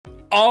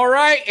All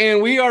right,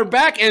 and we are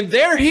back, and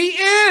there he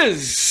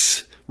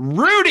is,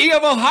 Rudy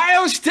of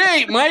Ohio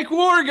State, Mike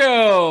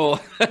Wargo.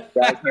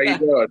 Guys, how you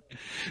doing?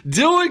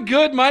 Doing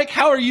good, Mike.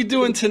 How are you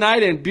doing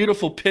tonight in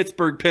beautiful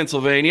Pittsburgh,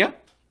 Pennsylvania?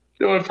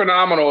 Doing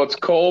phenomenal. It's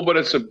cold, but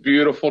it's a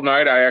beautiful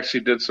night. I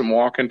actually did some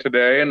walking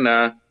today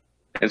and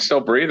still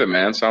breathing,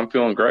 man, so I'm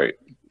feeling great.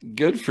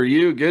 Good for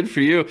you. Good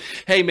for you.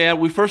 Hey,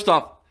 man, first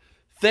off,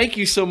 thank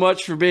you so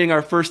much for being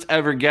our first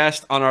ever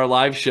guest on our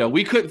live show.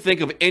 We couldn't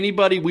think of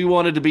anybody we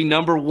wanted to be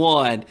number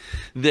one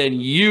than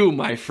you,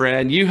 my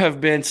friend. You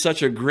have been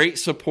such a great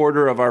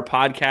supporter of our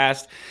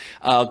podcast,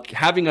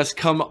 having us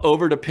come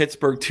over to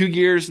Pittsburgh 2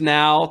 years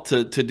now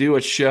to do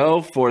a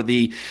show for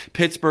the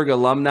Pittsburgh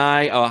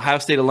Alumni, Ohio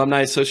State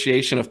Alumni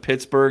Association of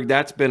Pittsburgh.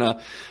 That's been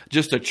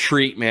just a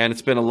treat, man.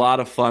 It's been a lot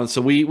of fun.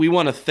 So we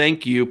want to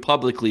thank you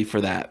publicly for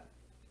that.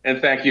 And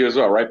thank you as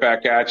well. Right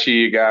back at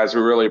you guys.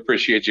 We really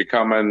appreciate you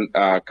coming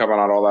out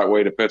all that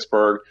way to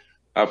Pittsburgh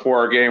for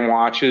our game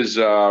watches.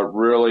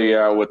 Really,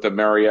 with the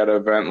Marietta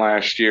event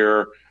last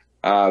year,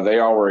 they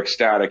all were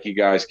ecstatic. You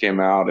guys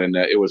came out, and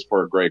it was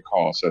for a great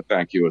call. So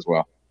thank you as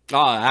well.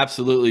 Oh,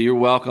 absolutely. You're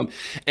welcome.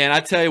 And I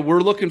tell you,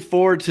 we're looking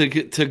forward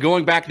to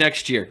going back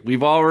next year.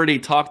 We've already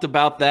talked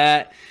about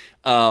that.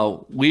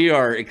 We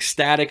are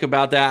ecstatic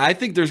about that. I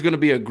think there's going to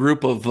be a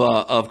group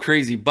of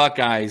crazy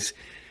Buckeyes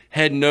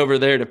heading over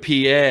there to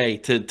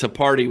PA to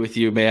party with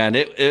you, man.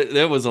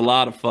 It was a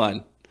lot of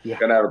fun. Yeah.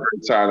 Gonna have a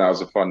great time. That was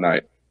a fun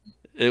night.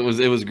 It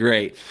was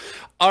great.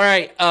 All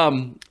right.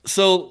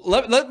 So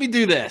let me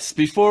do this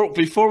before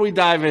we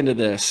dive into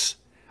this.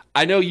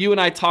 I know you and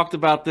I talked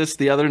about this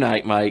the other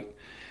night, Mike.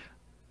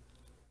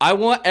 I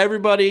want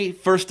everybody,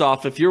 first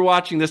off, if you're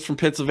watching this from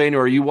Pennsylvania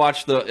or you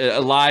watch the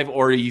live,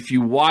 or if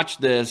you watch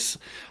this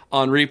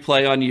on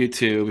replay on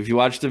YouTube, if you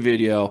watch the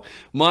video,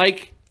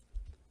 Mike,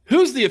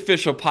 who's the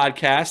official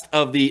podcast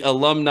of the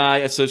Alumni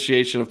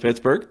Association of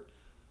Pittsburgh?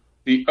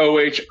 The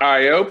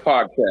OHIO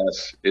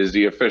podcast is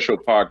the official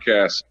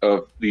podcast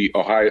of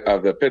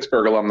the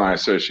Pittsburgh Alumni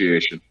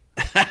Association.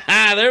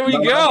 There we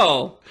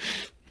go.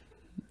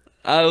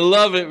 I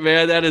love it,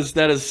 man. That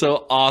is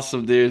so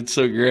awesome, dude.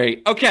 So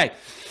great. Okay,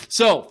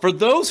 so for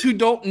those who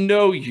don't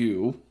know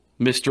you,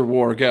 Mr.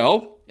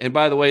 Wargo, and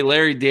by the way,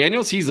 Larry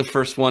Daniels, he's the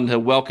first one to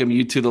welcome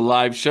you to the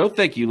live show.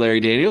 Thank you,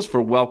 Larry Daniels,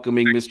 for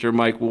welcoming Mr.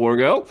 Mike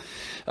Wargo.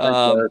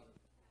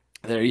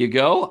 There you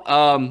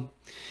go.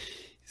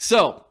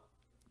 So,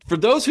 for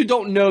those who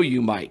don't know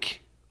you,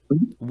 Mike,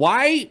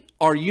 why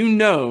are you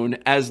known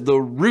as the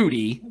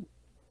Rudy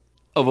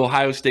of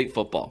Ohio State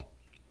football?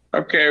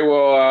 Okay,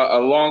 well,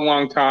 a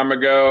long time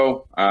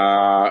ago,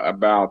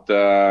 about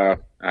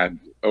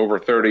over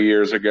 30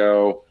 years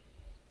ago,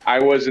 I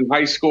was in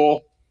high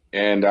school,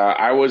 and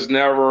I was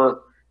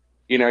never,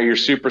 your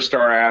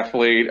superstar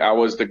athlete. I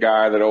was the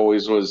guy that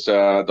always was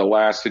the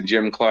last in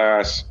gym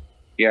class.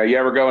 Yeah, you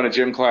ever go in a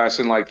gym class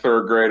in like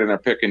third grade and they're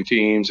picking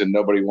teams and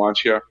nobody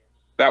wants you?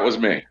 That was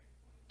me.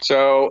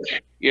 So,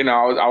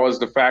 I was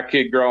the fat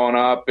kid growing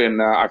up,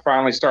 and I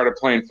finally started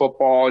playing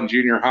football in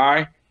junior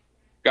high.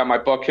 Got my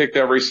butt kicked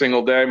every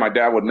single day. My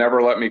dad would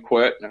never let me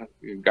quit.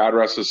 God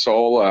rest his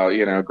soul,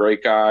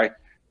 great guy.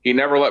 He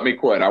never let me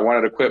quit. I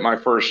wanted to quit my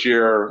first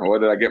year.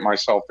 What did I get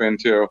myself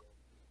into?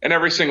 And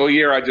every single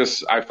year I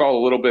felt a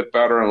little bit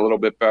better and a little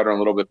bit better and a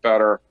little bit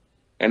better.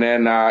 And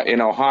then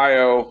in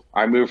Ohio,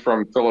 I moved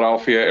from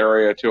Philadelphia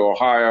area to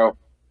Ohio.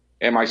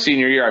 And my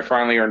senior year, I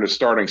finally earned a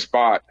starting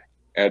spot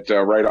at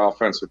right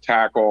offensive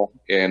tackle.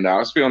 And I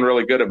was feeling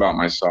really good about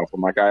myself. I'm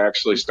like, I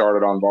actually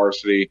started on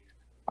varsity.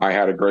 I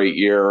had a great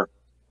year.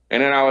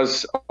 And then I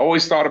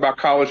always thought about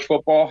college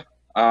football.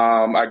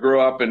 I grew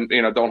up and,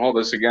 don't hold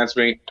this against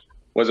me,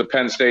 was a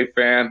Penn State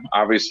fan.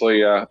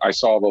 Obviously, I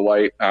saw the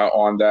light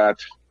on that.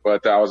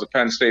 But I was a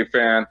Penn State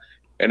fan.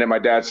 And then my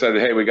dad said,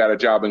 hey, we got a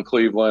job in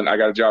Cleveland. I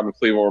got a job in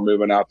Cleveland. We're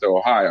moving out to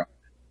Ohio.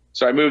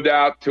 So I moved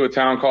out to a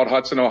town called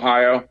Hudson,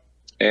 Ohio.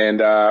 And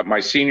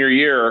my senior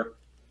year,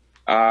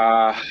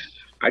 I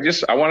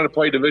wanted to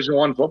play Division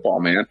I football,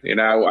 man.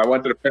 I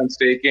went to the Penn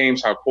State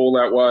games, how cool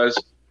that was.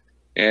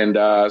 And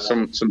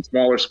some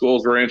smaller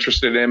schools were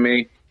interested in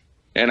me.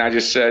 And I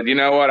just said, you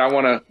know what, I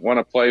want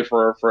to play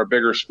for a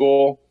bigger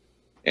school.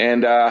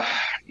 And, I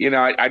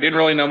didn't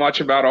really know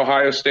much about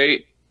Ohio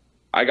State.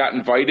 I got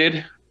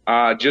invited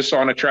just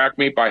on a track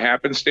meet by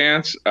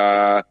happenstance.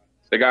 The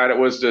guy that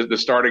was the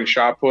starting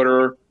shot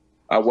putter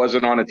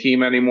wasn't on a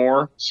team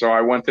anymore. So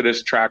I went to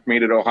this track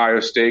meet at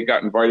Ohio State,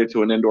 got invited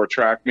to an indoor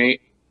track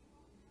meet.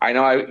 I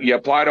know you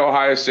apply to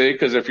Ohio State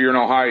because if you're in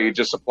Ohio, you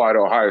just apply to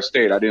Ohio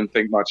State. I didn't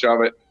think much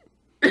of it.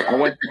 I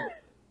went to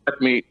the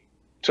track meet,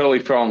 totally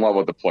fell in love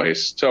with the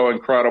place. So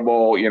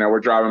incredible. We're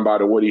driving by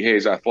the Woody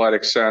Hayes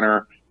Athletic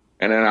Center,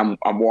 and then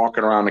I'm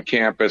walking around the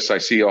campus. I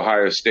see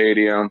Ohio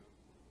Stadium.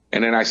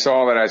 And then I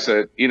saw that. I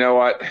said, you know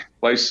what,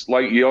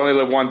 like you only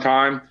live one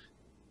time.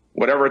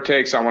 Whatever it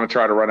takes, I want to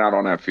try to run out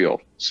on that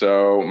field.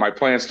 So my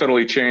plans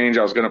totally changed.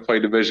 I was going to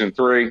play Division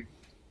III,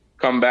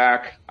 come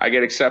back. I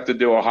get accepted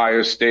to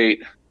Ohio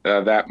State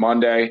that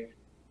Monday.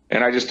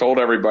 And I just told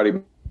everybody,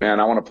 man,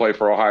 I want to play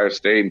for Ohio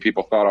State. And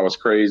people thought I was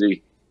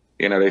crazy.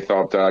 they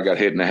thought I got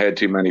hit in the head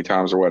too many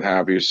times or what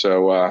have you.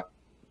 So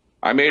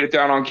I made it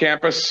down on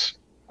campus.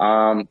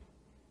 Tried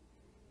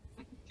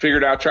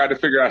to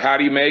figure out how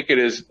do you make it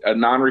as a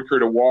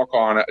non-recruited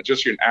walk-on,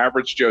 just an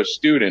average Joe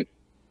student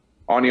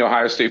on the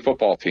Ohio State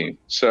football team.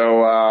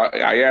 So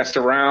I asked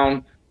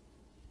around.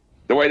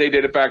 The way they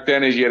did it back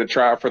then is you had to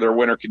try out for their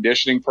winter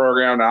conditioning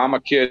program. Now, I'm a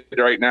kid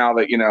right now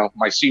that,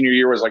 my senior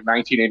year was like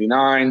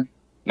 1989.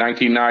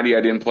 1990,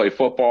 I didn't play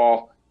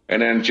football.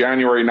 And then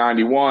January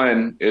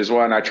 91 is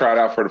when I tried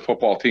out for the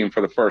football team for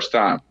the first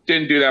time.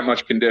 Didn't do that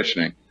much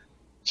conditioning.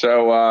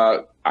 So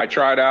I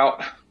tried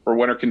out for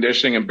winter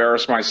conditioning,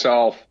 embarrassed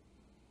myself.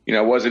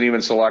 Wasn't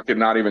even selected,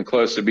 not even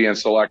close to being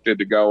selected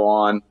to go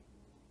on.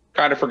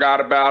 Kind of forgot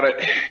about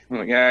it.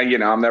 Like,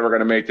 I'm never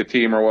going to make the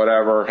team or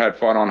whatever. Had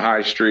fun on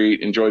High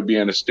Street, enjoyed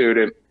being a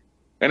student.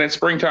 And in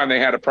springtime, they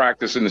had a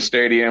practice in the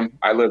stadium.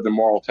 I lived in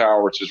Morrill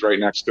Tower, which is right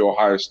next to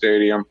Ohio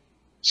Stadium.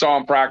 Saw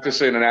them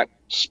practicing, and that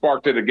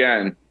sparked it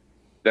again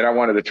that I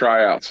wanted to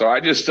try out. So I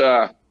just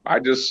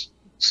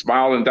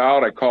smiled and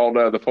dialed. I called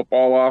the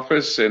football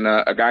office, and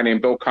a guy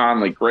named Bill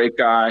Conley, great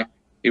guy.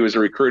 He was a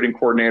recruiting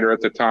coordinator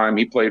at the time.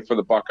 He played for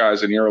the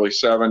Buckeyes in the early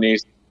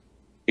 70s.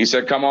 He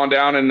said, come on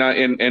down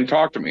and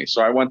talk to me.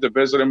 So I went to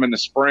visit him in the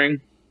spring,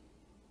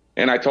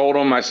 and I told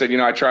him, I said,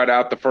 I tried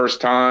out the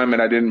first time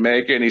and I didn't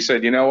make it. And he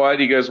said, you know what?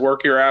 He goes,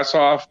 work your ass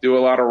off, do a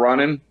lot of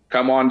running,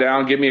 come on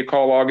down, give me a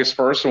call August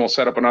 1st, and we'll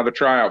set up another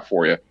tryout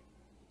for you.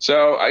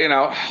 So,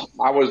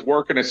 I was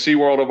working at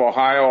SeaWorld of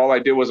Ohio. All I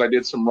did was I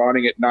did some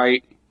running at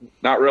night,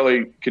 not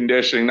really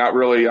conditioning, not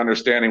really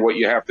understanding what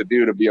you have to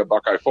do to be a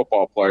Buckeye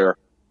football player.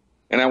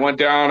 And I went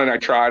down and I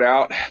tried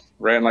out,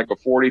 ran like a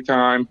 40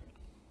 time.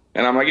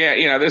 And I'm like,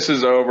 this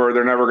is over.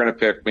 They're never going to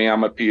pick me.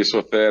 I'm at peace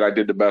with it. I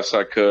did the best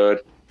I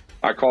could.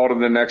 I called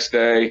him the next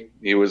day.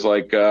 He was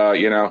like,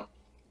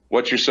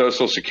 what's your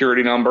social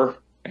security number?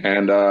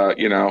 And,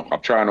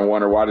 I'm trying to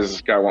wonder, why does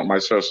this guy want my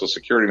social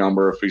security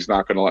number if he's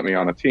not going to let me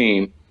on a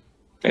team?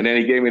 And then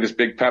he gave me this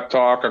big pep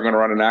talk. I'm going to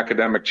run an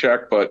academic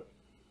check, but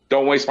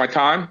don't waste my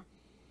time.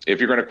 If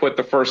you're going to quit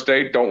the first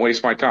day, don't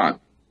waste my time.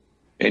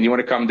 And you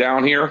want to come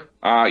down here,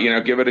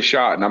 give it a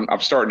shot. And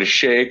I'm starting to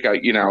shake.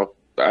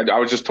 I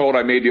was just told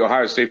I made the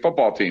Ohio State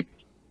football team.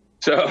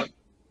 So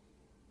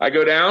I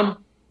go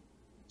down.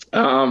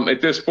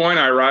 At this point,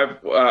 I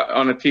arrive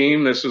on a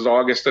team. This is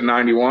August of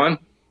 91.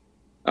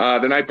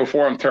 The night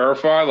before, I'm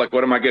terrified. Like,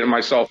 what am I getting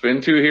myself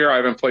into here? I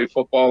haven't played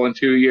football in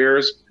 2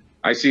 years.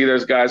 I see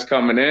those guys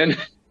coming in.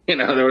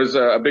 There was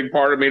a big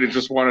part of me that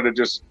just wanted to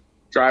just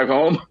drive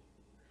home.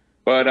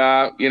 But,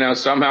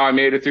 somehow I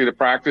made it through the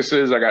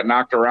practices. I got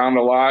knocked around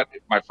a lot.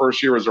 My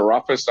first year was the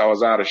roughest. I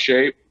was out of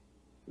shape.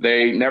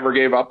 They never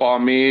gave up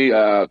on me.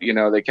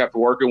 They kept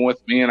working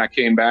with me, and I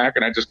came back,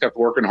 and I just kept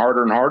working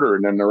harder and harder,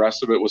 and then the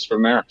rest of it was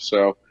from there.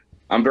 So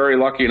I'm very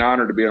lucky and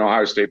honored to be an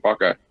Ohio State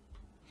Buckeye.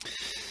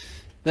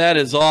 That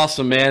is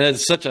awesome, man.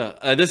 It's such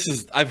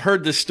I've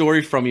heard this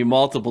story from you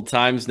multiple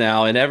times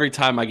now, and every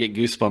time I get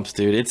goosebumps,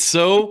 dude. It's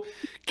so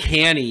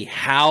canny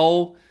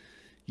how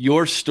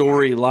your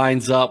story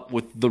lines up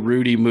with the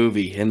Rudy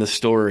movie and the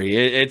story.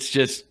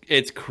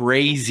 It's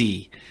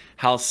crazy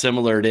how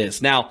similar it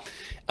is. Now,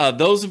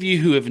 those of you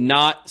who have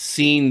not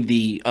seen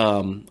the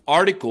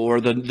article or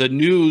the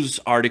news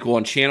article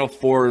on Channel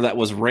 4 that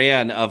was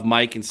ran of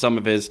Mike and some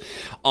of his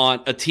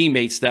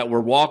teammates that were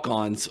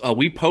walk-ons,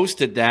 we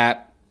posted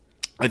that.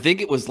 I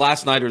think it was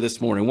last night or this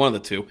morning, one of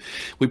the two.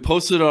 We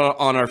posted it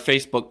on our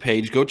Facebook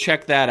page. Go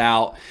check that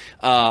out.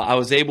 I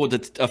was able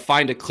to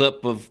find a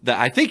clip of that.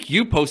 I think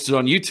you posted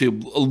on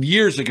YouTube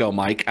years ago,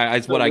 Mike.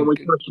 When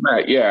we first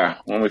met. Yeah,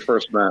 when we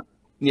first met.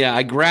 Yeah,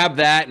 I grabbed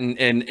that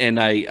and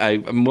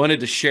I wanted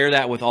to share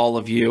that with all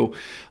of you.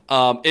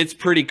 It's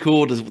pretty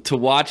cool to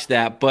watch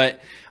that. But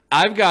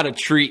I've got a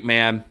treat,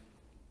 man.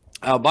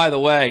 By the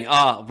way,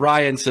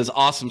 Ryan says,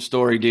 awesome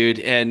story, dude.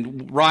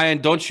 And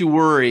Ryan, don't you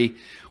worry.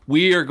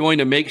 We are going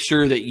to make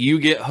sure that you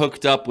get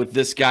hooked up with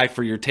this guy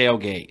for your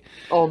tailgate.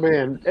 Oh,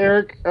 man.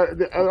 Eric,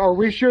 are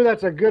we sure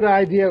that's a good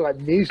idea,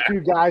 letting these two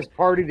guys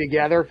party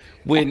together?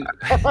 When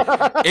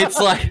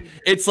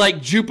it's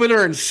like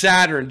Jupiter and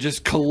Saturn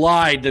just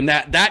collide, and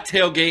that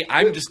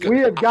tailgate, we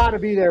have got to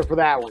be there for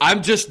that one.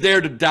 I'm just there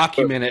to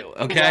document it,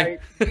 okay?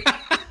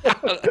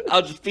 Right.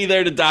 I'll just be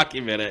there to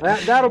document it.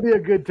 That'll be a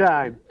good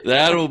time.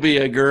 That'll be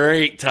a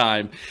great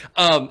time.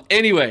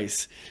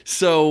 Anyways,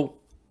 so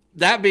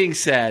that being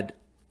said,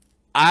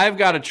 I've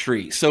got a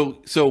treat.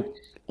 So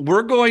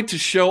we're going to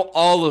show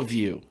all of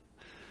you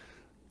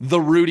the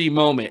Rudy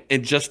moment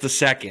in just a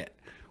second.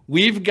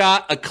 We've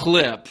got a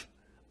clip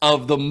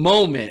of the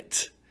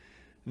moment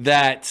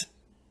that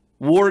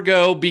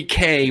Wargo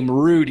became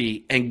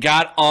Rudy and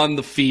got on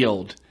the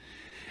field.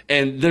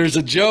 And there's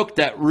a joke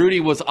that Rudy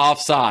was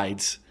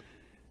offsides.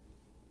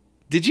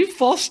 Did you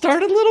false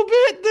start a little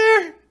bit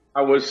there?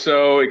 I was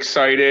so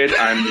excited.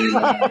 I mean,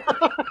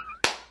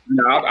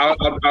 No,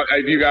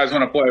 if you guys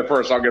want to play it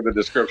first, I'll give the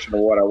description of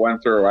what I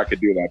went through. I could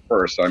do that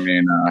first. I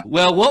mean,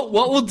 Well, what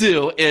we'll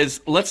do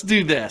is let's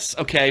do this.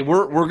 Okay,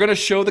 we're gonna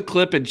show the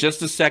clip in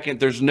just a second.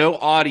 There's no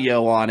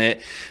audio on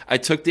it. I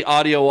took the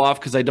audio off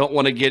because I don't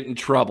want to get in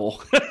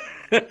trouble.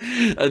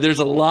 There's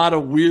a lot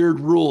of weird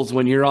rules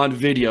when you're on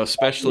video,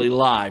 especially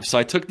live. So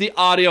I took the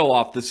audio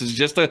off. This is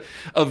just a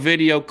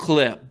video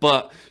clip,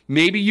 but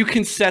maybe you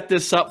can set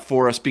this up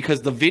for us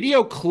because the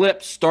video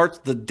clip starts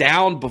the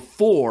down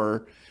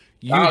before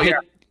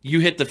you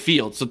hit the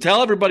field. So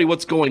tell everybody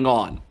what's going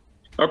on.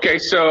 okay.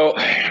 So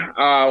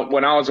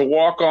when I was a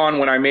walk-on,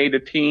 when I made the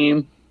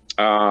team,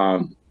 I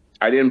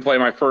didn't play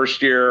my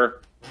first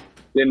year,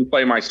 didn't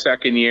play my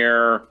second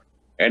year,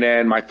 and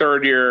then my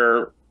third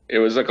year, it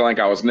was looking like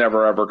I was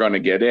never ever going to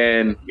get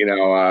in.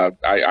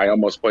 I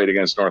almost played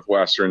against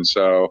Northwestern,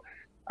 so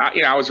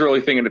I was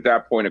really thinking at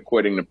that point of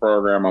quitting the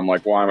program. I'm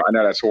like, well, I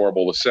know that's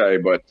horrible to say,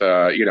 but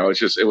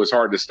it was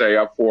hard to stay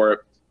up for it.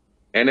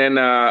 And then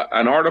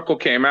an article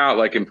came out,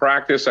 like in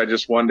practice,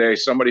 one day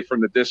somebody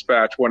from the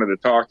Dispatch wanted to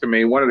talk to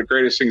me. One of the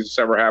greatest things that's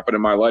ever happened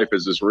in my life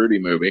is this Rudy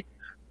movie,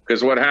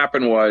 because what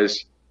happened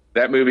was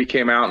that movie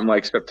came out in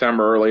like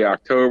September, early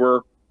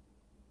October.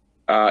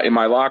 In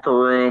the locker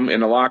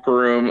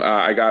room,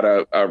 I got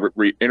a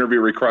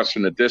interview request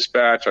from the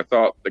Dispatch. I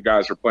thought the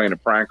guys were playing a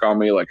prank on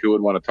me, like who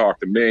would want to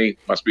talk to me?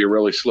 Must be a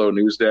really slow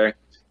news day.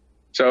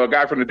 So a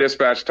guy from the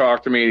Dispatch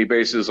talked to me, and he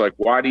basically was like,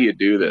 why do you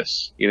do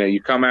this?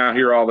 You come out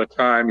here all the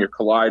time. You're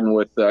colliding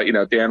with,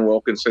 Dan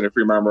Wilkinson. If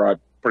you remember, I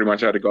pretty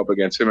much had to go up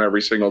against him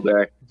every single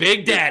day.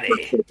 Big Daddy.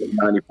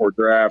 94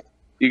 draft.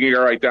 You can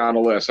go right down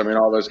the list. I mean,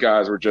 all those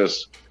guys were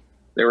just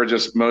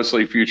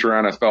mostly future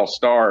NFL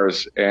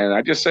stars. And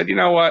I just said, you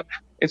know what?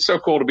 It's so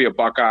cool to be a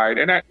Buckeye.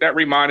 And that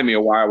reminded me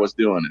of why I was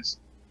doing this.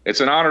 It's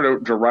an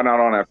honor to run out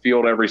on that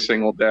field every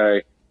single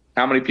day.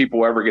 How many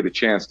people ever get a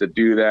chance to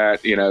do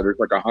that? There's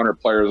like 100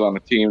 players on the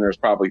team. There's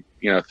probably,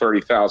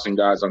 30,000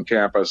 guys on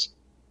campus.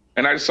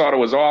 And I just thought it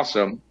was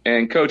awesome.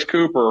 And Coach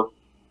Cooper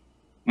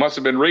must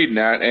have been reading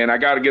that. And I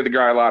got to give the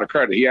guy a lot of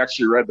credit. He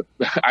actually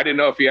I didn't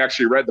know if he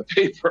actually read the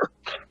paper.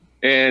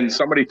 And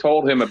somebody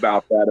told him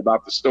about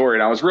the story.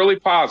 And I was really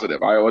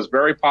positive. I was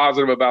very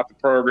positive about the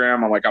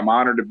program. I'm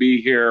honored to be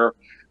here.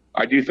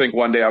 I do think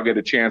one day I'll get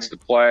a chance to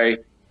play.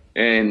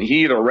 And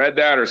he either read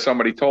that or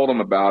somebody told him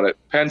about it.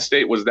 Penn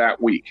State was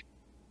that week.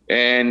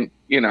 And,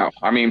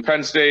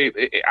 Penn State,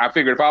 I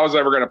figured if I was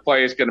ever going to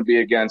play, it's going to be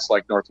against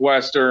like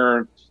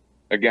Northwestern,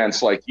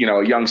 against like,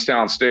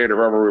 Youngstown State or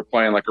whoever we were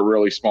playing, like a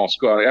really small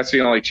school. That's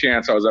the only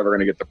chance I was ever going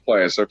to get to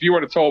play. So if you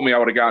would have told me I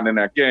would have gotten in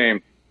that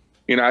game,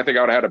 I think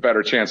I would have had a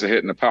better chance of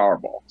hitting the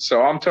Powerball.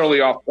 So I'm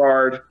totally off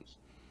guard.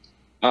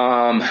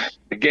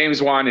 The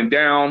game's winding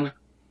down.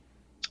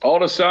 All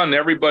of a sudden,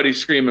 everybody's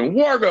screaming,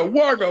 Wargo,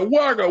 Wargo,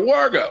 Wargo,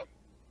 Wargo.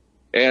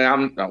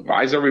 And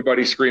why is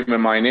everybody screaming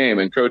my name?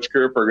 And Coach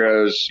Cooper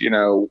goes,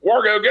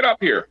 Wargo, get up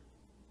here.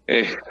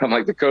 And I'm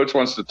like, the coach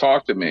wants to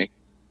talk to me.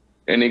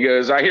 And he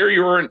goes, I hear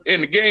you weren't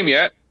in the game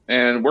yet,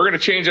 and we're going to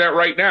change that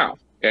right now.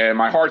 And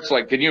my heart's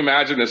like, can you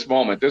imagine this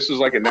moment? This is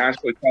like a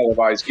nationally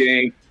televised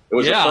game. It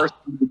was the first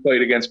time we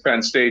played against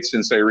Penn State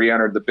since they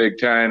re-entered the Big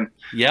Ten.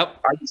 Yep.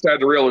 I just had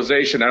the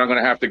realization that I'm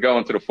going to have to go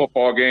into the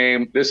football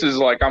game. This is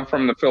like, I'm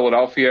from the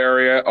Philadelphia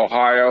area,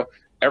 Ohio.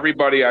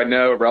 Everybody I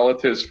know,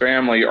 relatives,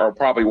 family, are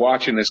probably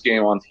watching this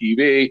game on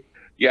TV.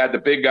 You had the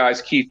big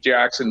guys, Keith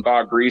Jackson,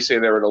 Bob Grease, they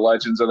were the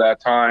legends of that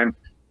time,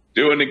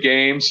 doing the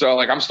game. So,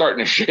 I'm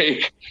starting to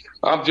shake.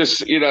 I'm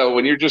just,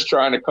 when you're just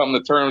trying to come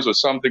to terms with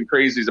something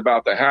crazy is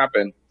about to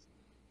happen.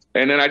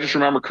 And then I just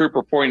remember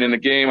Cooper pointing in the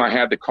game. I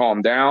had to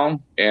calm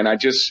down, and I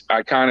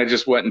kind of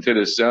just went into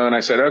this zone. I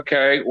said,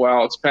 okay,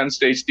 well, it's Penn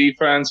State's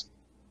defense.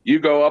 You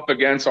go up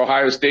against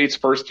Ohio State's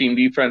first-team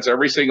defense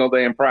every single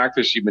day in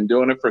practice. You've been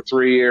doing it for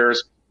 3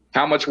 years.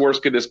 How much worse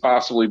could this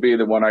possibly be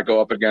than when I go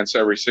up against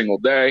every single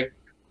day?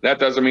 That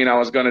doesn't mean I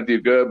was going to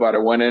do good, but I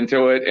went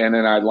into it, and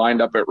then I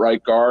lined up at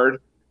right guard.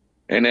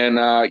 And then,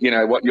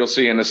 what you'll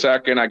see in a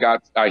second,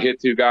 I hit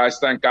two guys.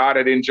 Thank God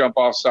I didn't jump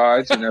off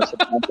sides. And there's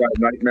sometimes I have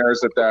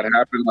nightmares that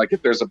happened. Like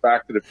if there's a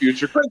Back to the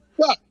Future, great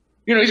stuff.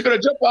 He's going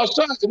to jump off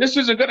sides, and this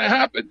isn't going to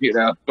happen.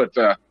 But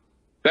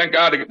thank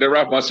God the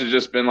ref must have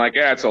just been like,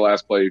 it's the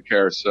last play. Who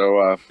cares?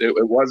 So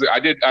it wasn't.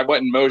 I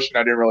went in motion. I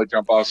didn't really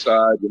jump off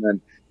sides, and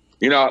then.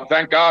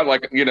 Thank God,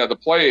 the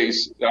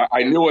plays,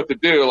 I knew what to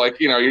do.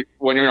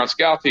 When you're on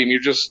scout team, you're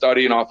just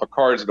studying off of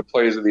cards of the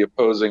plays of the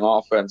opposing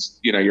offense.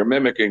 You're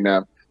mimicking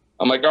them.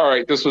 I'm like, all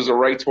right, this was a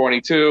right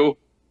 22.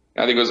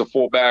 I think it was a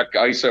fullback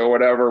ISO or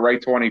whatever,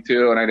 right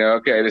 22. And I know,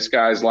 okay, this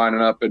guy's lining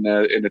up in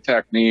the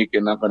technique,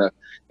 and I'm going to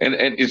 – and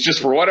it's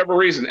just for whatever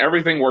reason,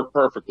 everything worked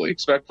perfectly,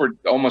 except for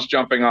almost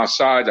jumping off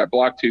sides. I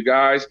blocked two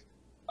guys.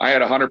 I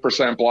had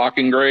 100%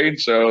 blocking grade,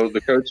 so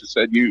the coach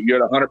said, you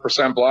had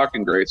 100%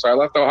 blocking grade. So I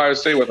left Ohio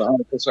State with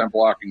 100%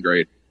 blocking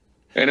grade,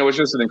 and it was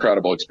just an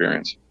incredible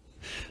experience.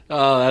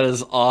 Oh, that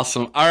is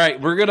awesome. All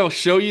right, we're going to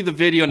show you the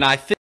video now. I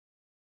think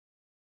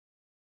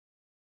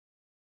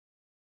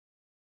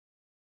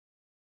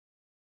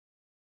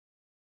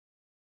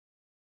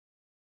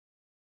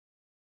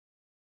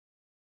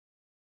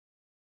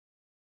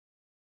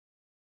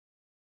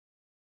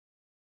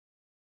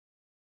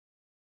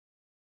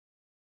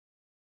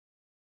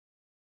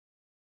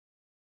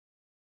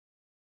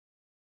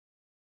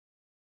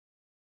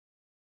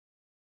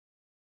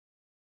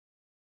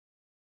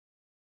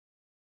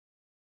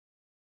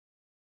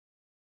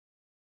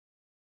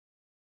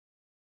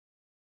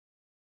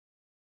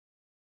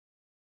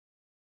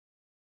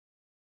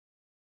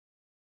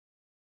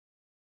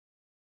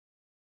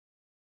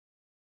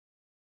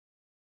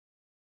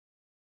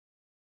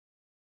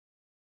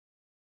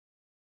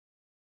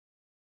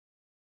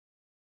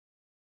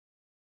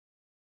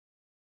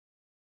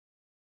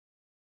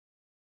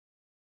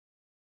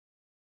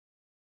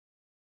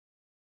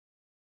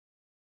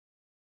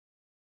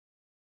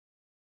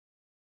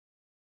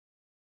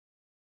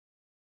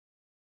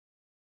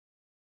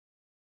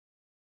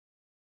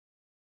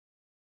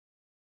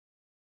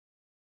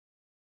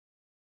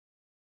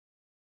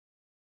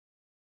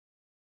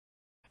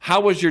How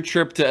was your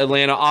trip to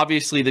Atlanta?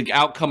 Obviously, the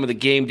outcome of the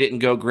game didn't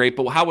go great,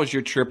 but how was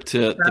your trip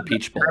to the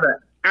Peach Bowl? Had an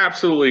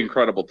absolutely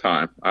incredible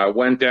time. I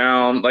went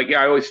down,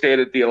 I always stayed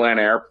at the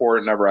Atlanta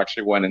airport, never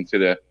actually went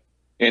into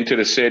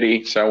the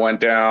city. So I went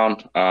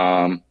down,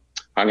 hung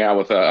out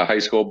with a high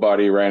school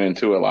buddy, ran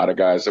into a lot of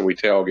guys that we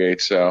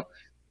tailgate. So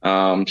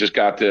just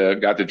got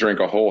to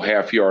drink a whole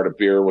half yard of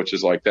beer, which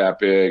is like that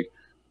big.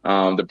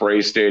 The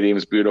Braves Stadium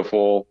is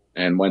beautiful,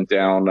 and went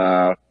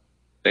down.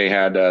 They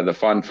had the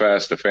Fun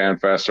Fest, the Fan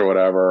Fest, or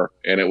whatever,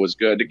 and it was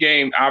good. The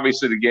game,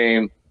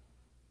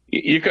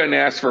 you couldn't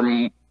ask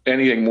for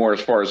anything more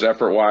as far as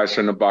effort-wise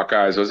from the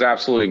Buckeyes. It was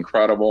absolutely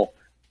incredible.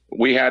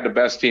 We had the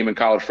best team in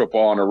college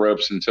football on the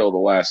ropes until the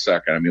last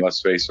second. I mean,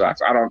 let's face facts.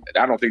 I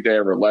don't think they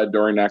ever led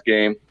during that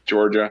game,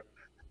 Georgia.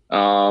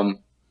 But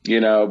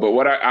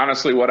what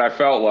I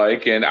felt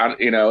like, and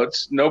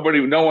it's no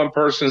one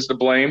person's to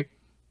blame.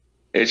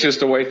 It's just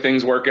the way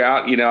things work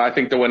out. I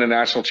think to win a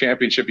national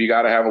championship, you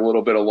got to have a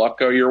little bit of luck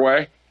go your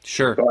way.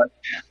 Sure. But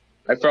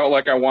I felt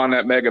like I won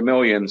that Mega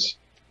Millions,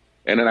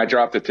 and then I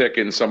dropped the ticket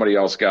and somebody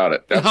else got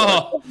it. That's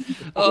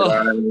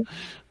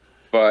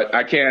But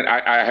I can't.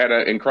 I had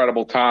an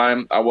incredible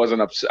time. I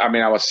wasn't upset. I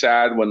mean, I was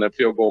sad when the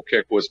field goal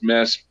kick was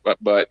missed, but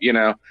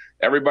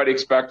everybody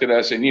expected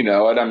us, and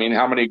I mean,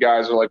 how many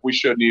guys are like, we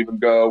shouldn't even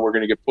go. We're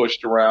going to get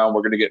pushed around.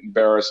 We're going to get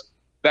embarrassed.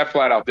 That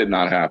flat out did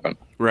not happen.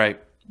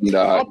 Right.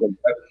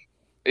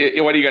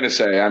 What are you going to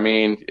say? I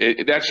mean,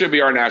 that should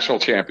be our national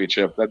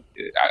championship.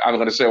 I'm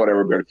going to say what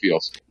everybody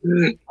feels.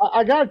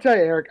 I got to tell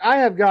you, Eric, I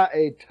have got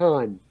a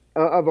ton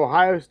of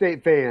Ohio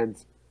State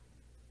fans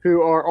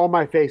who are on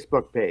my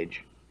Facebook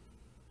page.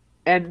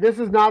 And this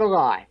is not a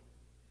lie.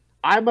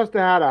 I must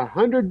have had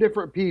 100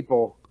 different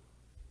people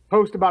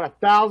post about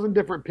 1,000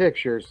 different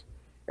pictures.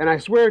 And I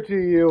swear to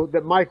you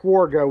that Mike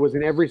Wargo was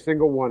in every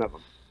single one of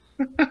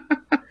them.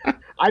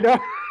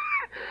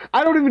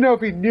 I don't even know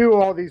if he knew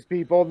all these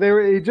people.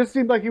 It just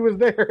seemed like he was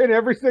there in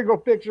every single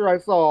picture I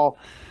saw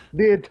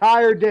the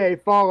entire day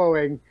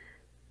following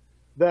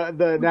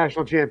the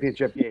national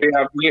championship game.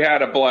 Yeah, we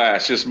had a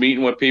blast just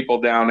meeting with people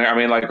down there. I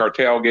mean, like our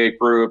tailgate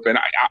group. And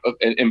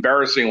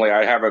embarrassingly,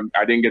 I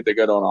didn't get to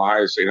go to an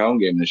Ohio State home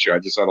game this year. I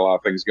just had a lot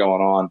of things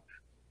going on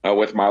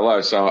with my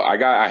life, so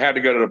I had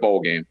to go to the bowl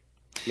game.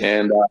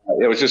 And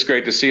it was just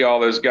great to see all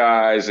those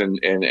guys and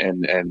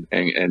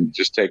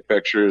just take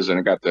pictures, and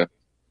I got to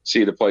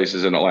see the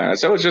places in Atlanta.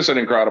 So it was just an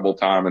incredible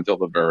time until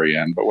the very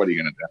end. But what are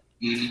you going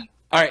to do?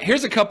 All right,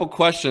 here's a couple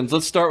questions.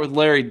 Let's start with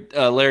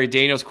Larry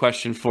Daniels'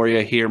 question for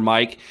you here,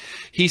 Mike.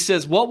 He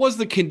says, what was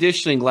the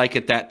conditioning like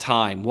at that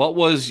time? What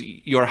was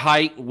your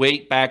height,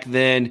 weight back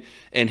then,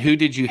 and who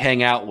did you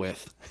hang out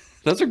with?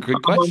 Those are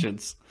good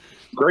questions.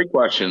 Great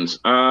questions.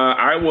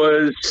 I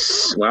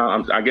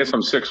guess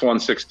I'm 6'1",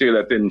 6'2".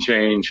 That didn't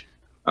change.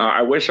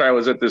 I wish I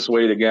was at this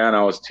weight again.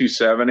 I was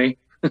 270.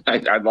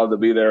 I'd love to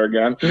be there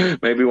again,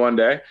 maybe one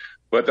day.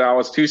 But I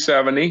was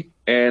 270,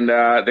 and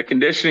the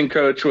conditioning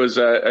coach was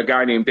a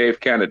guy named Dave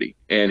Kennedy,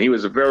 and he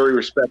was a very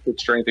respected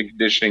strength and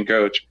conditioning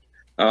coach.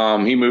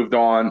 He moved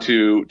on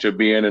to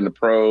being in the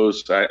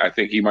pros. I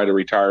think he might have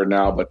retired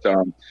now. But,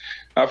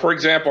 for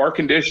example, our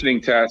conditioning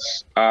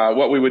tests,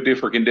 what we would do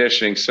for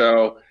conditioning.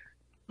 So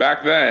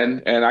back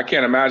then, and I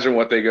can't imagine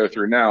what they go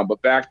through now,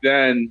 but back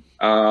then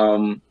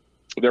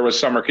there was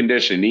summer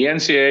conditioning. The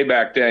NCAA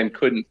back then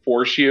couldn't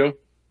force you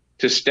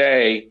to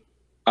stay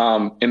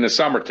in the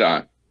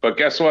summertime. But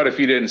guess what? If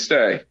you didn't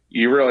stay,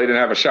 you really didn't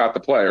have a shot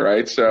to play,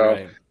 right?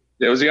 So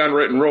It was the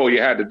unwritten rule. You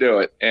had to do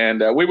it.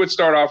 And we would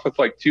start off with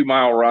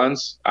 2-mile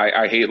runs.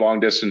 I hate long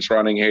distance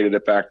running, hated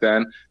it back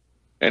then.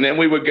 And then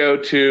we would go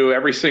to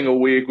every single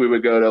week, we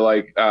would go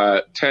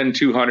to 10,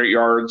 200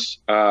 yards,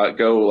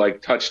 go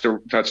touch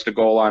the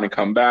goal line and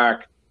come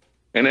back.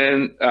 And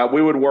then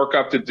we would work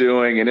up to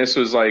doing, and this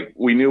was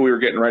we knew we were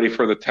getting ready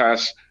for the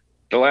test.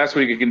 The last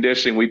week of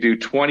conditioning, we do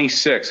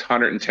 26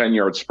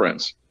 110-yard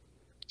sprints.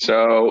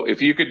 So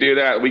if you could do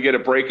that, we get a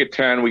break at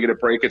 10, we get a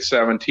break at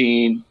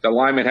 17. The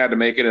lineman had to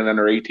make it in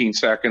under 18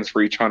 seconds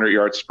for each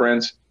 100-yard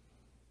sprints.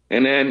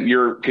 And then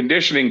your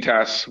conditioning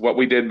tests, what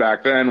we did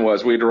back then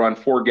was we had to run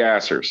 4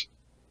 gassers.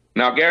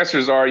 Now,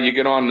 gassers are you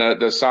get on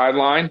the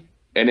sideline,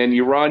 and then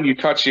you run, you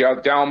touch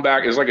the down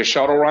back. It's like a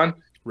shuttle run.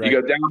 Right.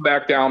 You go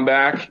down,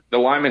 back. The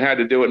lineman had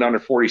to do it in under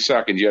 40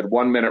 seconds. You had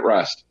 1 minute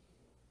rest.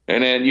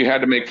 And then you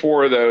had to make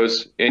 4 of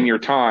those in your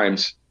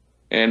times.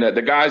 And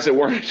the guys that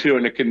weren't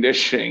doing the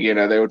conditioning,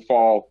 they would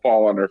fall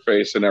on their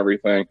face and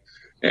everything.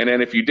 And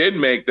then if you did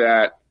make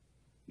that,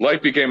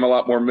 life became a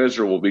lot more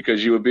miserable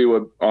because you would be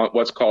with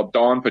what's called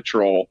dawn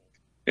patrol.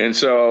 And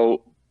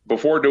so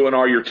before doing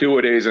all your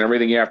two-a-days and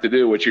everything you have to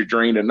do, which you're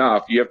drained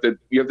enough, you have to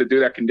do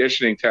that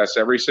conditioning test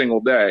every single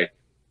day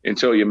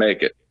until you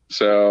make it.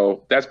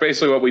 So that's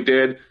basically what we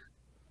did.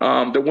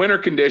 The winter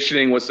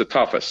conditioning was the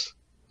toughest.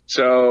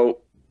 So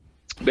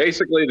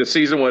basically the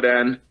season would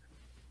end,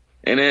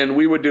 and then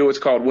we would do what's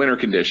called winter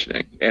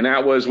conditioning. And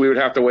that was, we would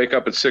have to wake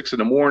up at 6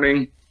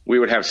 a.m. We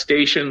would have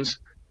stations.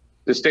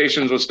 The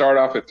stations would start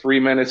off at 3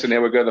 minutes and they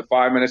would go to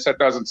 5 minutes. That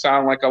doesn't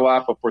sound like a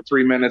lot, but for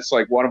 3 minutes,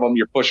 one of them,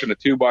 you're pushing a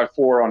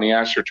 2x4 on the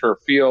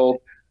AstroTurf field.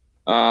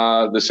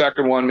 The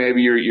second one,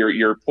 maybe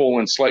you're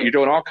pulling slate. You're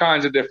doing all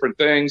kinds of different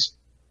things.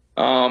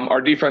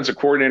 Our defensive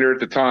coordinator at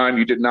the time,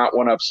 you did not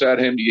want to upset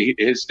him.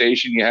 His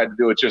station, you had to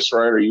do it just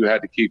right, or you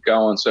had to keep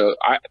going. So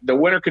the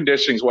winter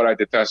conditioning is what I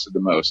detested the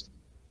most.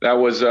 That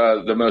was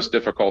the most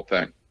difficult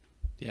thing.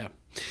 Yeah.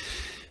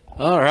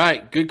 All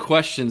right. Good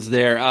questions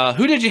there.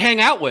 Who did you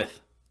hang out with?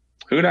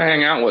 Who did I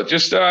hang out with?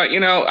 Just, I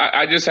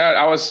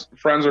was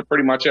friends with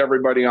pretty much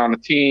everybody on the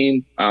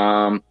team.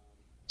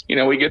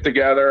 We get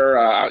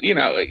together,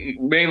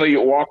 mainly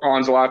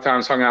walk-ons. A lot of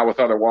times hung out with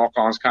other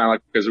walk-ons, kind of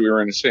like because we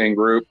were in the same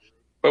group.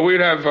 But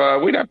we'd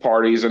have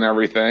parties and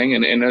everything,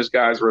 and those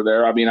guys were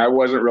there. I mean, I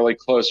wasn't really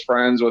close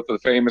friends with the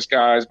famous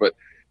guys, but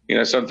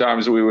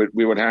sometimes we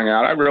would hang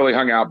out. I really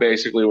hung out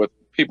basically with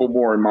people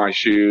more in my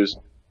shoes,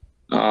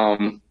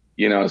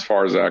 as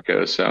far as that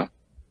goes. So.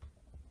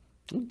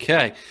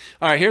 Okay.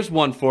 All right. Here's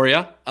one for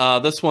you.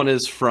 This one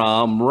is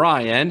from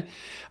Ryan.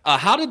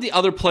 How did the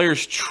other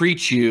players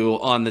treat you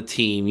on the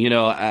team?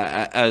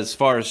 As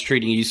far as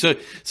treating you. So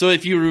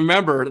if you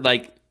remember,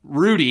 like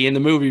Rudy in the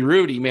movie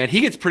Rudy, man,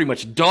 he gets pretty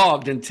much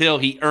dogged until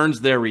he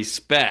earns their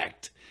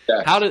respect.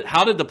 Yes.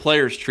 How did the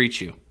players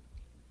treat you?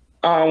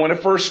 When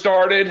it first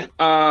started,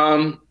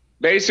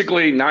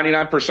 basically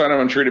 99% of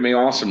them treated me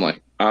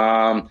awesomely.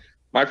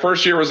 My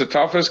first year was the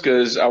toughest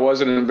because I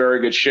wasn't in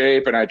very good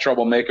shape and I had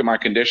trouble making my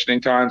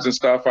conditioning times and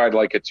stuff. I had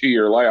like a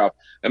 2-year layoff.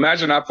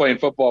 Imagine not playing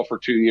football for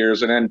 2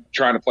 years and then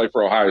trying to play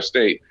for Ohio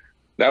State.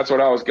 That's what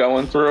I was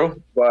going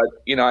through. But,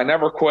 I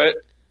never quit.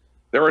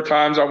 There were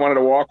times I wanted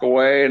to walk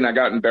away and I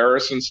got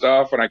embarrassed and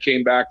stuff, and I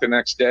came back the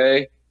next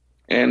day.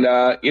 And,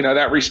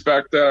 that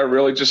respect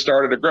really just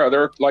started to grow.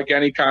 There were like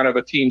any kind of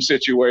a team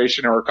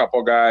situation or a couple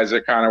of guys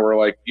that kind of were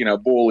like,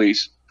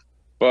 bullies.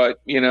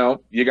 But,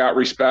 you got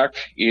respect.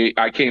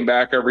 I came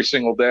back every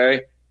single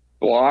day,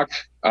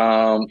 blocked.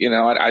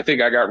 I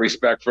think I got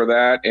respect for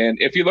that. And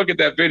if you look at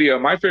that video,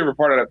 my favorite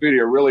part of that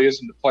video really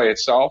isn't the play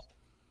itself.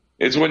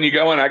 It's when you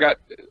go in, I got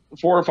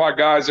 4 or 5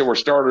 guys that were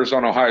starters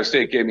on Ohio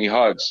State gave me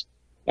hugs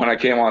when I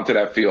came onto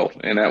that field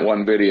in that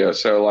one video.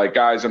 So, like,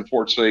 guys,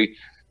 unfortunately,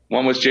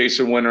 one was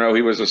Jason Winrow.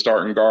 He was a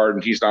starting guard,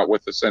 and he's not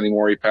with us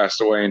anymore. He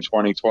passed away in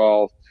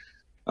 2012.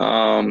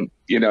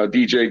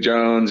 DJ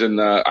Jones, and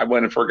I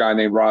went in for a guy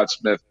named Rod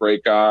Smith,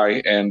 great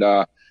guy. And,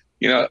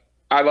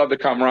 I love the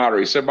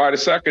camaraderie. So by the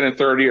second and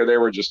third year, they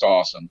were just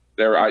awesome.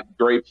 They're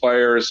great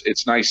players.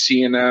 It's nice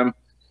seeing them.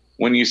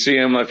 When you see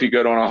them, if you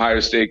go to an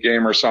Ohio State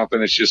game or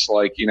something, it's just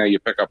like, you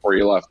pick up where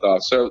you left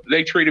off. So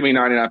they treated me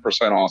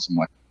 99%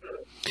 awesomely.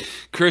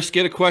 Chris,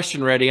 get a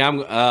question ready.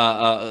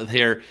 I'm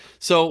here.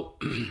 So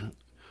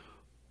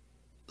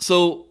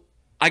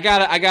I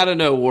gotta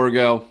know,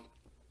 Wargo.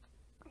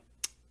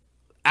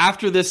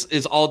 After this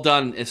is all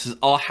done, this has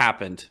all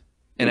happened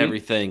and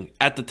everything,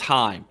 at the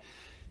time,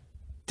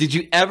 did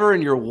you ever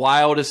in your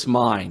wildest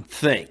mind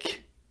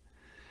think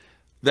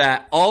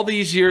that all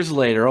these years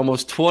later,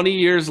 almost 20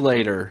 years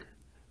later,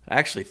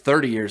 actually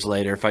 30 years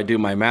later, if I do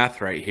my math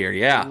right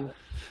here,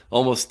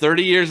 almost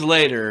 30 years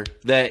later,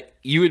 that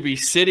you would be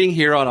sitting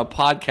here on a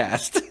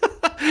podcast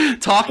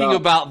talking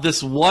about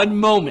this one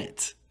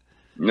moment,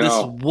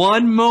 this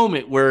one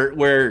moment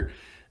where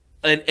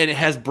and it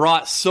has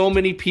brought so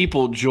many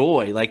people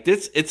joy. Like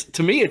this,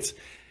 to me, it's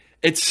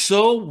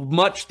so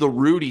much the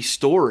Rudy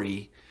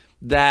story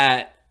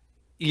that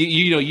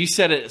you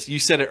said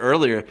it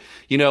earlier.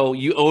 You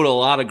owed a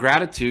lot of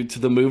gratitude to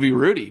the movie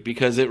Rudy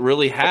because it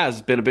really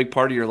has been a big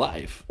part of your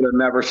life. I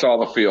never saw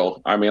the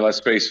field. I mean, let's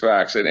face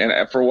facts.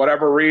 And for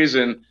whatever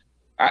reason,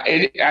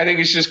 I think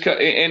it's just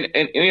and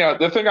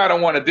the thing I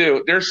don't want to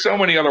do. There's so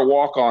many other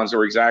walk-ons that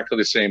are exactly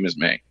the same as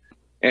me.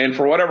 And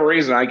for whatever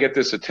reason, I get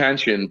this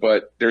attention,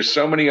 but there's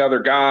so many other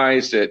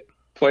guys that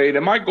played.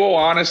 And my goal,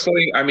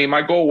 honestly,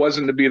 my goal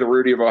wasn't to be the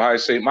Rudy of Ohio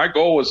State. My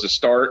goal was to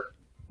start.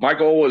 My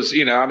goal was,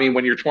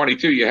 when you're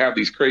 22, you have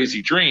these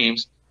crazy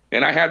dreams.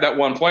 And I had that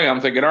one play.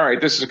 I'm thinking, all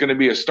right, this is going to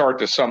be a start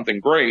to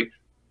something great.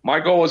 My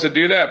goal was to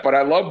do that. But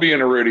I love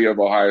being a Rudy of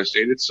Ohio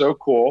State. It's so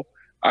cool.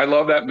 I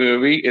love that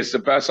movie. It's the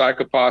best I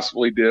could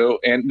possibly do.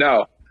 And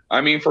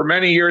for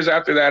many years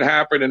after that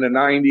happened in the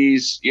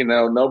 90s,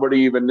 nobody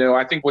even knew.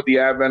 I think with the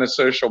advent of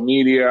social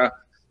media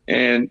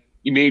and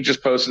me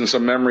just posting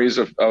some memories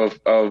of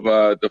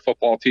the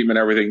football team and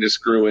everything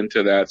just grew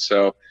into that.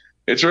 So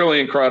it's really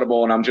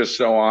incredible, and I'm just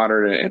so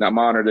honored. And I'm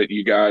honored that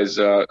you guys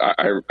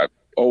I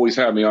always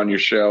have me on your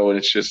show, and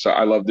it's just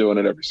I love doing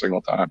it every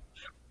single time.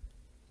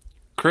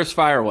 Chris,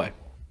 fire away.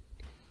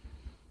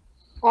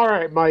 All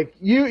right, Mike,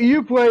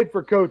 you played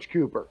for Coach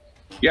Cooper.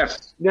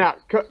 Yes. Now,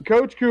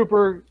 Coach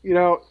Cooper,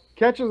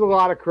 catches a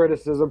lot of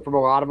criticism from a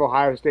lot of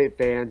Ohio State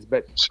fans,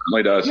 but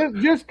certainly does.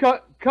 Just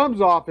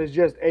comes off as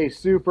just a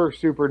super,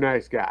 super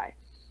nice guy.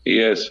 He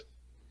is.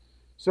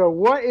 So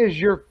what is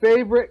your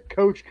favorite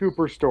Coach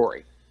Cooper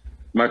story?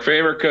 My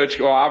favorite coach,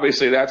 well,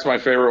 obviously that's my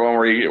favorite one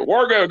where you get,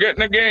 Wargo, get in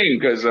the game,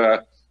 because,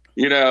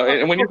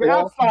 and when you're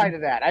outside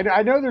of that,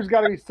 I know there's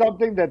got to be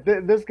something that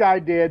this guy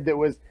did that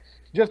was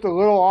just a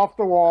little off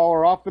the wall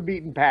or off the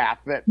beaten path.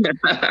 That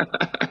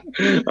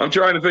I'm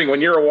trying to think.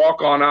 When you're a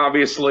walk-on,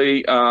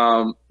 obviously,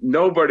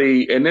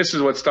 nobody, and this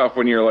is what's tough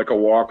when you're like a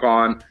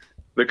walk-on,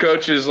 the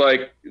coaches,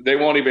 like, they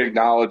won't even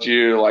acknowledge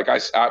you. Like,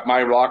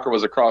 my locker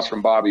was across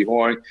from Bobby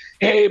Hoying.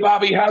 Hey,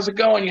 Bobby, how's it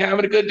going? You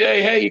having a good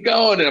day? Hey, you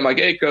going? And I'm like,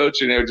 hey,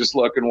 coach. And they would just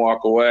look and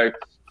walk away.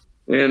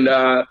 And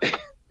I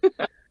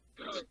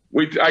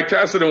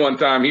tested him one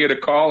time. He had a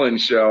call-in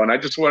show, and I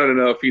just wanted to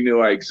know if he knew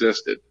I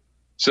existed.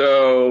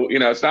 So,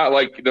 it's not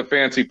like the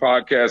fancy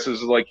podcast. This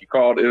is like you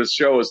called it. His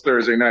show was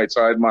Thursday night,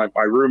 so I had my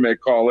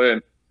roommate call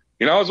in.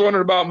 I was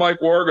wondering about Mike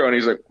Wargo, and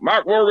he's like,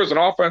 Mike Wargo's an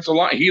offensive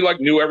line. He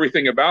knew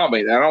everything about me.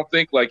 And I don't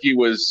think he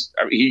was.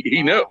 I mean,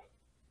 he knew,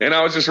 and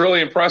I was just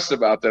really impressed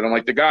about that. I'm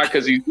like the guy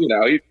because he.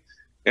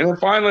 And then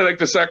finally, like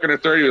the second or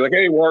third, he was like,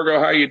 hey, Wargo,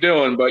 how you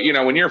doing? But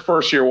when you're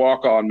first year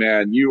walk on,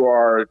 man, you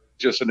are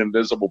just an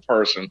invisible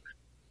person.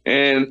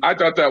 And I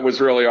thought that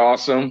was really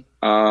awesome.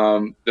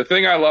 The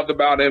thing I loved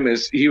about him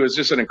is he was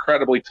just an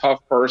incredibly tough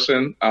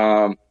person.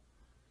 I'll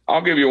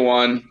give you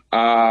one.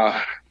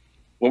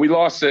 When we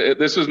lost it,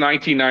 this was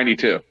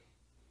 1992.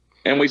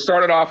 And we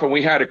started off and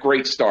we had a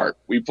great start.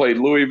 We played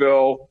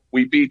Louisville.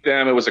 We beat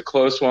them. It was a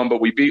close one, but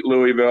we beat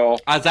Louisville.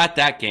 I was at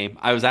that game.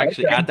 I was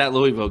actually at that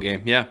Louisville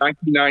game. Yeah.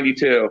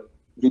 1992.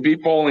 We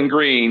beat Bowling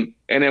Green.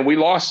 And then we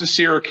lost to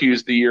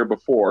Syracuse the year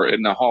before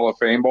in the Hall of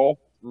Fame Bowl.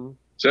 Mm-hmm.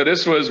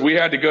 So we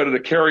had to go to the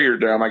Carrier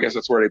Dome. I guess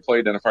that's where they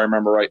played then, if I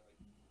remember right.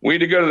 We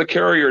had to go to the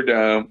Carrier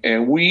Dome,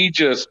 and we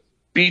just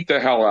beat the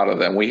hell out of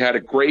them. We had a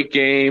great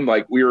game.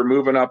 Like, we were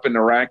moving up in the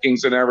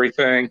rankings and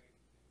everything.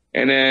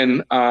 And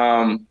then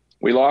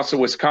we lost to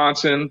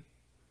Wisconsin,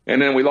 and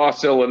then we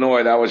lost to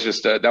Illinois. That was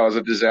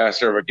a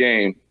disaster of a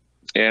game.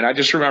 And I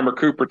just remember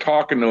Cooper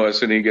talking to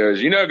us, and he goes,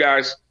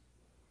 guys,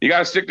 you got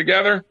to stick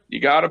together.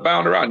 You got to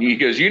bound around. He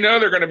goes,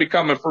 they're going to be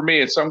coming for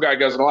me. And some guy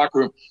goes in the locker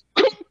room,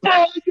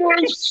 Cooper,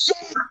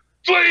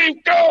 please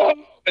go.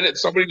 And then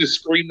somebody just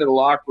screamed in the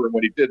locker room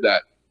when he did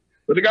that.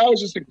 But the guy was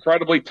just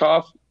incredibly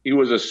tough. He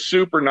was a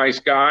super nice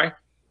guy.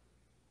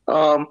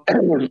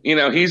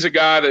 He's a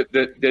guy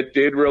that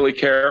did really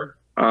care.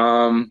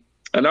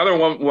 Another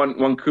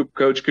one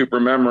Coach Cooper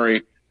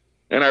memory,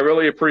 and I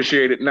really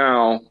appreciate it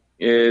now,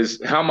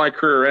 is how my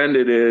career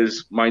ended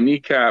is my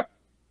kneecap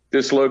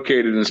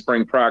dislocated in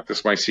spring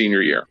practice my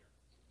senior year.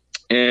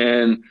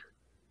 And,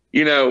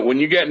 when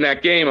you get in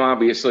that game,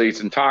 obviously it's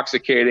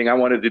intoxicating. I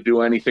wanted to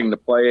do anything to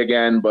play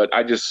again, but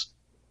I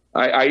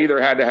either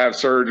had to have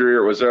surgery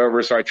or it was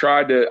over. So I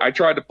tried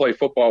to play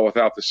football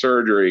without the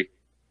surgery.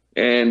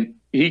 And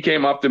he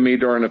came up to me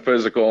during the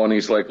physical and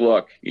he's like,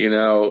 look,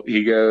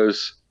 he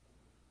goes,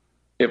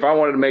 if I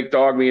wanted to make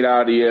dog meat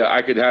out of you,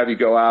 I could have you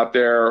go out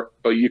there,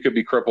 but you could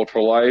be crippled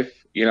for life.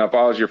 If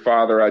I was your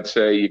father, I'd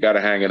say you got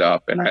to hang it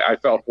up. And I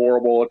felt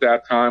horrible at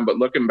that time, but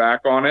looking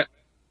back on it,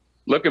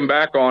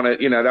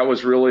 that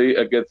was really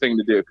a good thing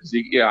to do. Cause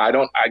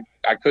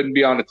I couldn't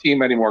be on the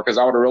team anymore because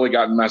I would have really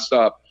gotten messed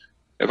up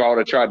if I would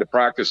have tried to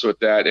practice with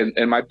that.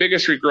 And my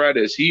biggest regret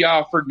is he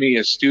offered me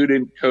a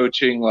student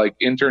coaching,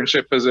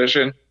 internship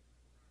position,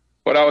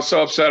 but I was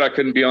so upset I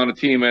couldn't be on the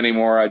team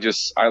anymore. I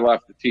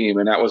left the team,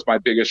 and that was my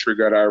biggest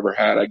regret I ever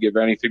had. I'd give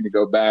anything to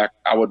go back.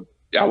 I would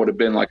have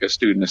been like a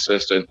student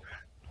assistant.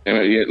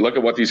 And look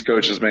at what these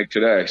coaches make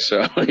today.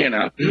 So, maybe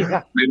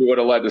it would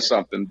have led to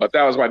something, but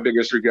that was my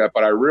biggest regret.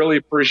 But I really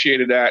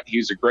appreciated that.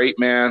 He's a great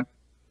man.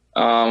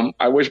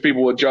 I wish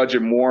people would judge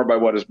him more by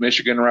what his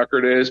Michigan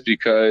record is,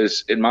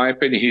 because in my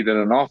opinion, he did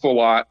an awful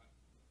lot.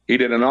 He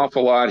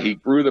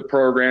grew the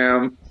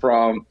program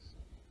from,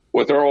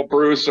 with Earl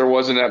Bruce, there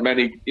wasn't that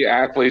many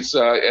athletes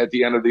at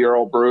the end of the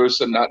Earl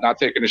Bruce, and not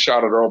taking a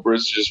shot at Earl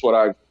Bruce, just what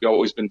I've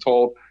always been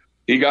told.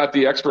 He got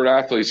the expert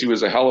athletes. He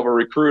was a hell of a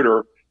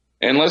recruiter.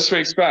 And let's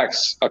face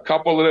facts, a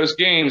couple of those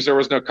games, there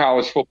was no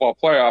college football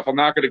playoff. I'm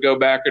not going to go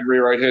back and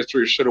rewrite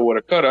history, shoulda,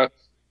 woulda, coulda.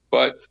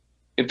 But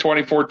in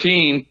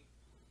 2014,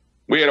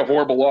 we had a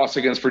horrible loss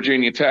against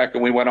Virginia Tech,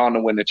 and we went on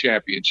to win the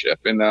championship.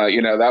 And,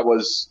 that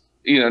was,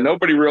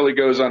 nobody really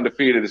goes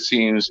undefeated, it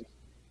seems,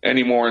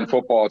 anymore in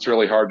football. It's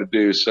really hard to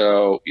do.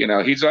 So,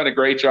 he's done a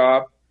great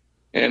job,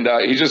 and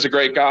he's just a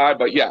great guy.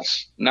 But,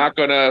 yes, not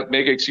going to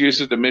make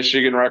excuses. The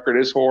Michigan record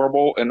is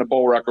horrible, and the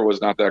bowl record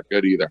was not that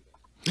good either.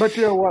 But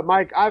you know what,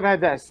 Mike? I've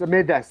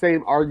made that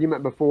same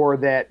argument before,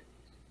 that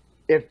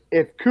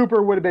if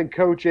Cooper would have been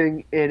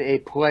coaching in a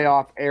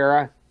playoff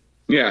era,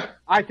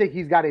 I think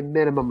he's got a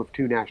minimum of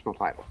 2 national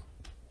titles.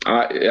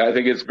 I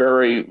think it's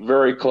very,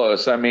 very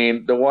close. I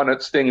mean, the one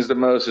that stings the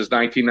most is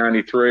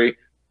 1993.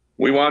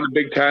 We won the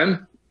Big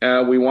Ten.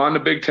 And we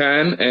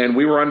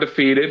were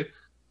undefeated.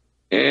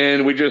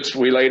 And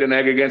we laid an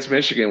egg against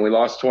Michigan. We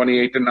lost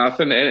 28-0.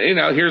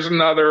 And, here's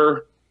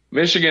another –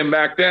 Michigan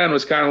back then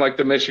was kind of like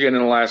the Michigan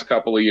in the last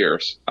couple of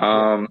years.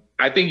 I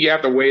think you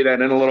have to weigh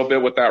that in a little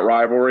bit with that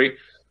rivalry.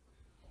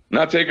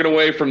 Not taken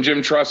away from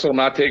Jim Tressel,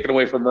 not taken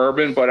away from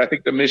Urban, but I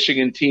think the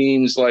Michigan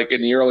teams, like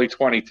in the early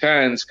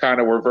 2010s,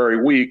 kind of were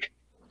very weak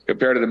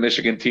compared to the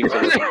Michigan teams.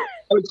 No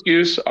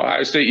excuse.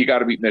 Ohio State, you got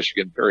to beat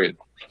Michigan, period.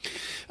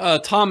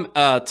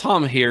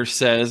 Tom here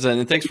says,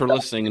 and thanks for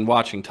listening and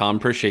watching, Tom.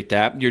 Appreciate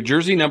that. Your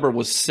jersey number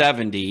was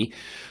 70,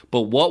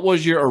 but what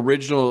was your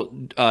original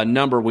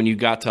number when you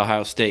got to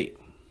Ohio State?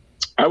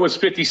 I was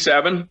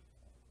 57.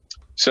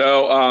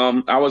 So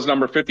I was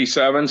number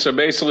 57. So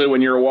basically,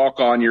 when you're a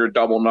walk-on, you're a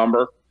double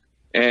number.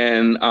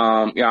 And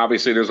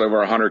obviously, there's over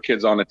 100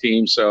 kids on the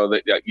team, so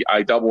that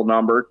I double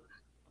numbered.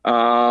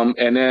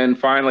 And then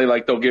finally,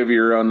 like, they'll give you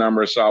your own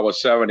number, so I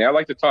was 70. I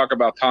like to talk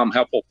about Tom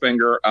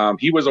Heffelfinger.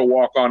 He was a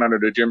walk-on under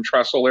the Jim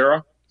Tressel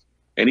era,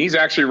 and he's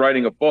actually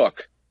writing a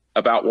book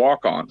about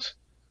walk-ons.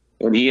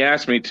 And he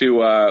asked me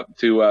to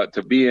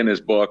be in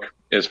his book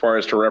as far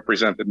as to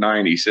represent the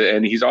 90s.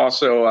 And he's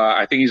also,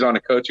 I think he's on the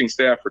coaching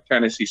staff for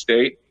Tennessee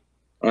State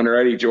under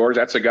Eddie George.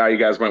 That's a guy you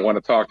guys might want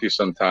to talk to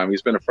sometime.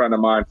 He's been a friend of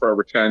mine for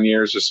over 10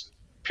 years, just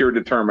pure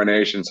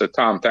determination. So,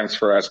 Tom, thanks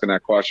for asking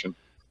that question.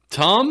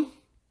 Tom?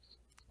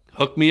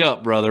 Hook me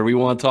up, brother. We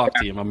want to talk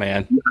to you, my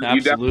man.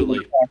 Absolutely.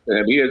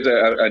 He has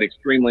an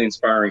extremely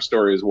inspiring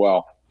story as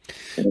well.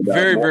 And,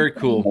 very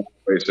cool.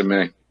 To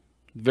me.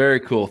 Very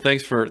cool.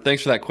 Thanks for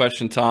that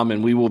question, Tom,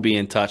 and we will be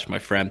in touch, my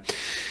friend.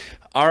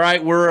 All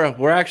right,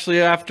 we're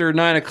actually after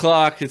 9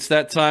 o'clock. It's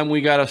that time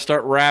we got to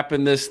start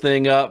wrapping this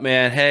thing up,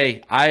 man.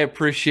 Hey, I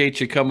appreciate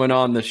you coming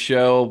on the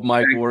show,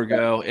 Mike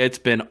Wargo. It's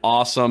been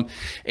awesome.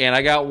 And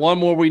I got one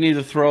more we need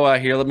to throw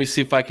out here. Let me see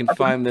if I can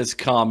find this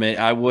comment.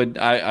 I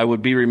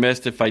would be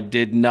remiss if I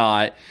did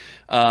not.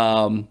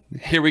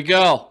 Here we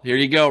go. Here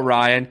you go,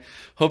 Ryan.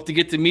 Hope to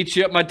get to meet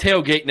you at my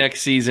tailgate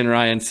next season,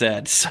 Ryan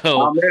said.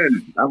 So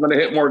I'm going to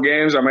hit more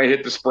games. I might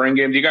hit the spring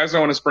game. Do you guys know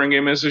when the spring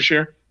game is this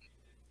year?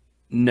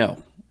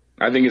 No.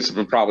 I think it's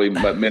probably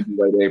mid to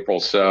late April,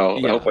 so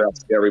hopefully I'll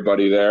see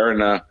everybody there,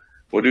 and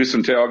we'll do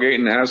some tailgating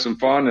and have some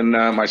fun, and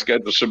my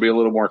schedule should be a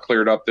little more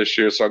cleared up this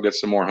year, so I'll get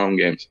some more home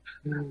games.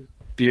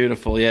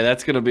 Beautiful. Yeah,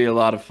 that's going to be a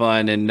lot of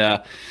fun, and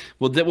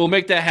we'll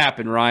make that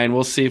happen, Ryan.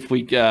 We'll see if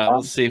we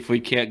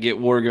can't get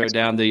Wargo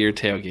down to your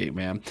tailgate,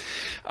 man.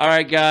 All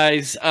right,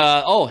 guys.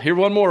 Here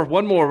one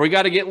more. We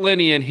got to get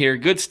Lenny in here.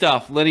 Good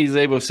stuff. Lenny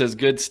Zabo says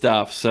good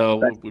stuff,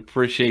 so we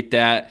appreciate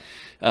that.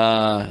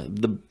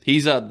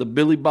 He's the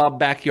Billy Bob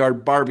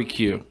Backyard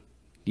Barbecue.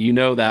 You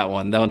know that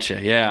one, don't you?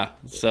 Yeah.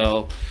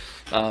 So,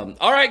 all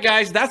right,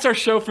 guys, that's our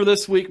show for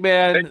this week,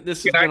 man.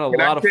 This has been a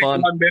lot of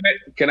fun. 1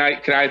 minute? Can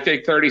I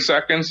take 30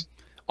 seconds?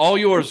 All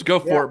yours. Go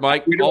for it,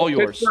 Mike. All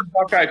yours. Pittsburgh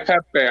Buckeye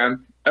pep band.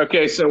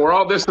 Okay, so we're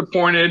all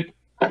disappointed.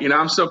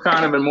 I'm still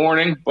kind of in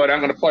mourning, but I'm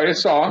going to play a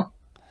song,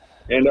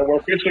 and we're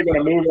officially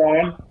going to move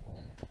on.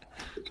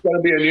 It's going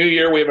to be a new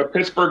year. We have a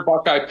Pittsburgh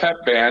Buckeye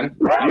pep band.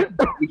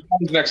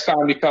 Next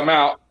time you come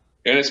out,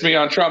 and it's me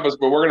on trumpets.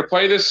 But we're going to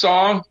play this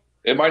song.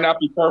 It might not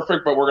be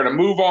perfect, but we're going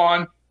to move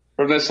on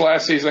from this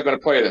last season. I'm going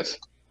to play this.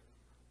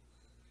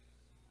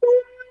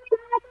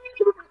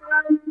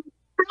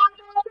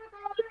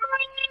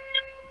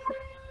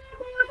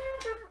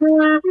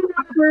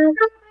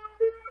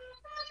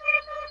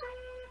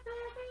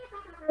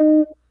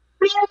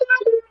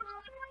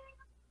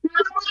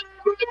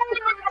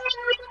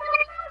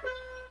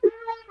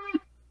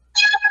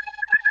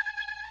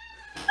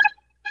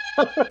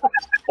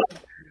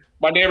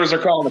 My neighbors are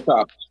calling the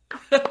cops.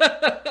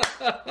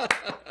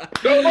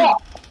 Go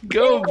Bucks!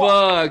 Go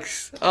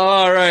Bucks!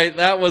 All right,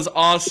 that was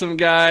awesome,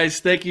 guys.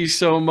 Thank you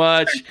so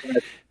much.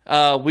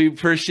 We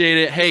appreciate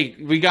it. Hey,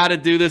 we got to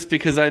do this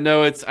because I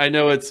know it's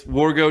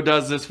Wargo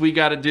does this. We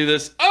got to do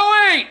this.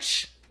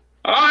 OH!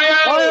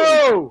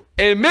 IO!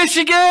 In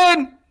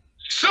Michigan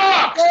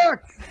sucks!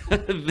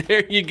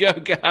 There you go,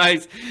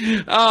 guys.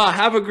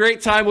 Have a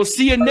great time. We'll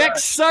see you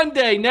next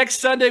Sunday.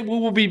 Next Sunday, we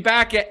will be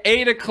back at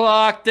 8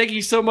 o'clock. Thank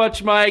you so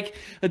much, Mike.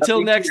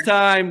 Until next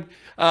time,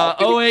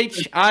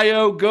 OH,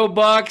 IO, go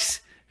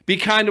Bucks. Be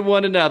kind to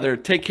one another.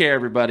 Take care,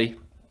 everybody.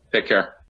 Take care.